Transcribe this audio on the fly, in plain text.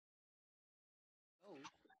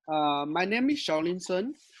My name is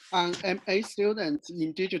Xiaolin. I'm a student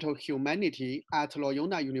in digital humanity at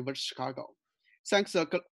Loyola University Chicago. Thanks the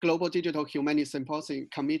Global Digital Humanities Symposium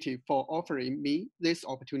Committee for offering me this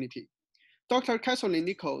opportunity. Dr. Kathleen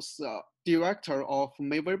Nichols, director of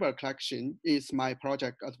May Weber Collection, is my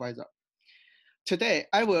project advisor. Today,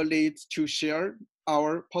 I will lead to share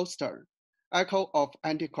our poster, Echo of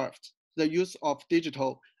Anti-Craft, the use of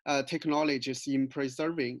digital technologies in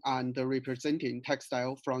preserving and representing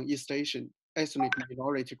textile from East Asian ethnic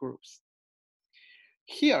minority groups.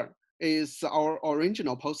 Here is our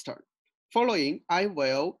original poster. Following, I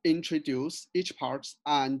will introduce each part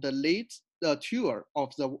and lead the tour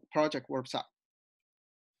of the project website.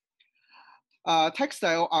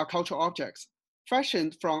 Textile are cultural objects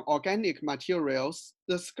fashioned from organic materials.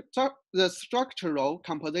 The structural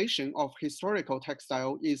composition of historical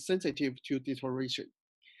textile is sensitive to deterioration.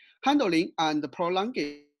 Handling and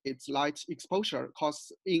prolonging its light exposure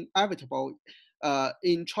causes inevitable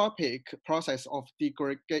entropic process of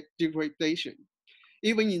degradation.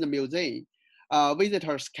 Even in the museum,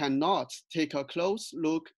 visitors cannot take a close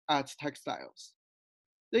look at textiles.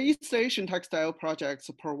 The East Asian textile projects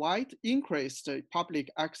provide increased public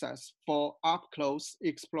access for up-close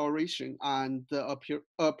exploration and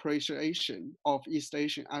appreciation of East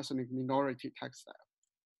Asian ethnic minority textile.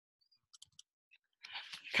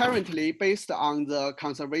 Currently, based on the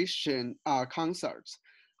conservation concerts,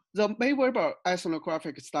 the May Weber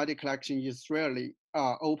Ethnographic Study Collection is rarely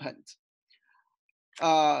opened.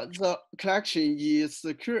 The collection is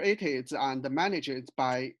curated and managed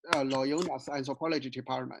by Loyola's anthropology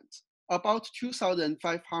department. About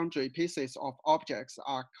 2,500 pieces of objects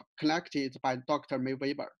are collected by Dr. May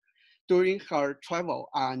Weber during her travel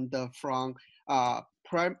and from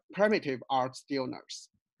primitive art donors.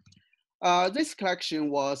 This collection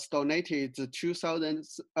was donated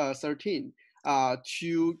 2013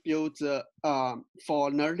 to build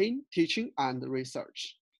for learning, teaching, and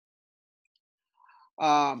research.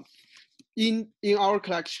 In our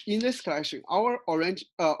collection, in this collection, our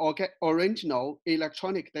original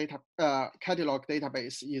electronic data catalog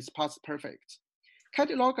database is past perfect.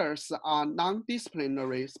 Catalogers are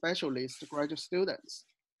non-disciplinary specialist graduate students.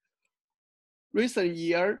 Recent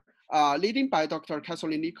year, leading by Dr.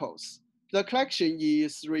 Kathleen Nichols, the collection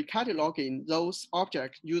is recataloguing those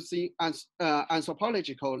objects using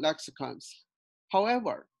anthropological lexicons.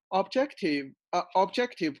 However, objective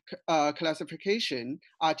classification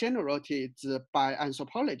are generated by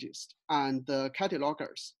anthropologists and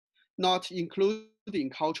catalogers, not including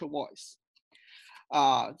cultural voice.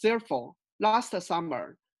 Therefore, last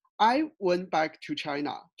summer, I went back to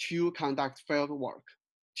China to conduct field work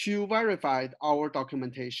to verify our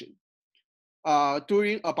documentation.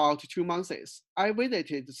 During about 2 months, I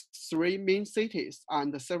visited 3 main cities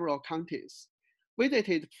and several counties,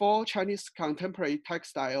 visited 4 Chinese contemporary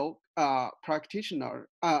textile practitioner,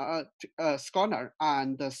 scholar,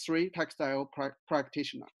 and 3 textile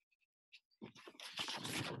practitioners.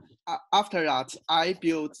 After that, I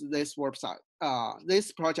built this website.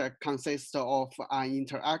 This project consists of an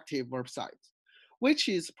interactive website, which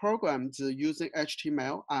is programmed using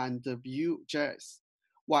HTML and Vue.js,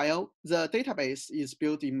 while the database is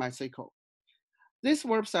built in MySQL. This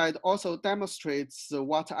website also demonstrates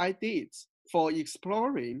what I did for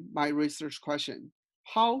exploring my research question: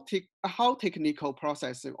 how technical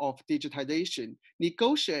process of digitization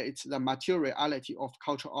negotiates the materiality of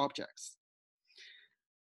cultural objects.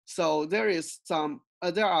 So there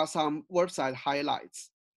are some website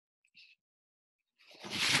highlights.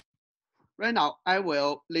 Right now, I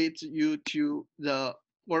will lead you to the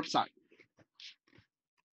website.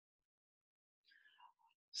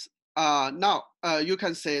 Now, you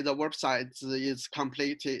can see the website is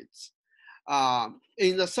completed.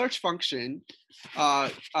 In the search function,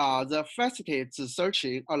 the faceted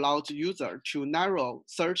searching allows user to narrow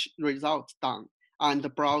search results down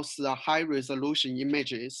and browse the high-resolution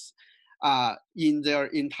images in their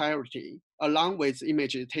entirety, along with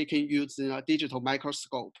images taken using a digital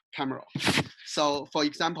microscope camera. So, for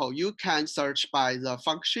example, you can search by the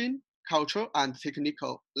function, cultural, and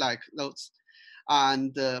technical, like those.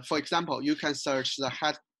 And for example, you can search the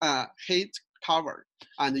head cover,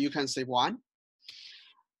 and you can see one.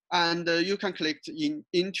 And you can click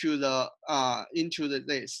into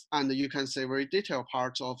this, and you can see very detailed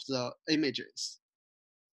parts of the images.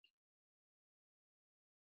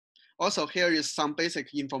 Also, here is some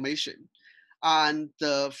basic information. And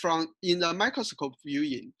in the microscope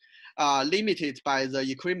viewing, limited by the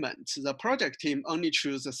equipment, the project team only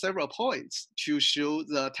chose several points to show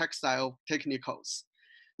the textile technicals.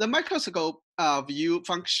 The microscope view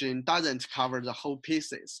function doesn't cover the whole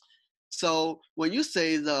pieces. So when you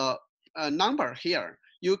say the number here,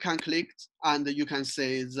 you can click and you can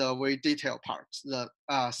see the very detailed parts, the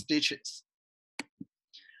stitches.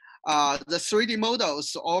 The 3D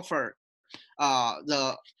models offer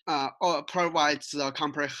or provides a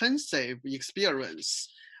comprehensive experience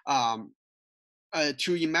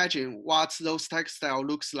to imagine what those textile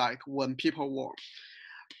looks like when people wear.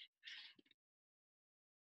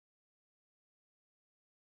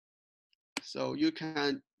 So you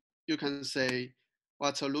can say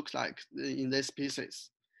what it looks like in these pieces.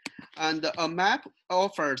 And a map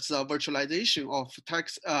offers the virtualization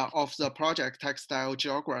of the project textile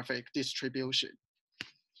geographic distribution.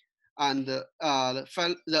 And the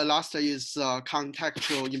last is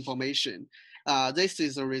contextual information. This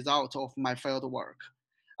is a result of my field work.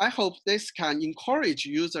 I hope this can encourage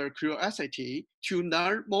user curiosity to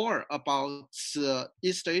learn more about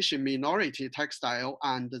East Asian minority textile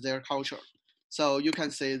and their culture. So you can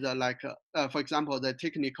see for example, the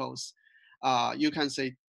technicals, you can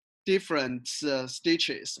see different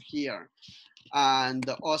stitches here, and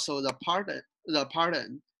also the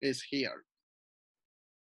pattern is here.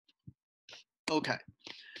 Okay.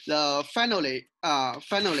 Finally,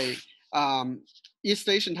 East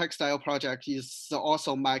Asian Textile Project is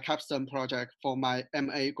also my capstone project for my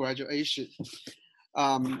MA graduation.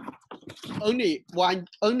 Only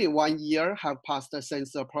one year have passed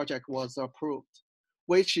since the project was approved,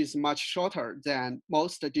 which is much shorter than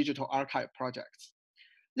most digital archive projects.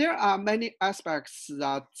 There are many aspects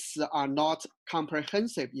that are not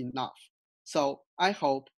comprehensive enough. So I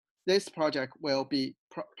hope this project will be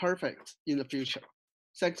perfect in the future.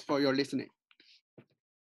 Thanks for your listening.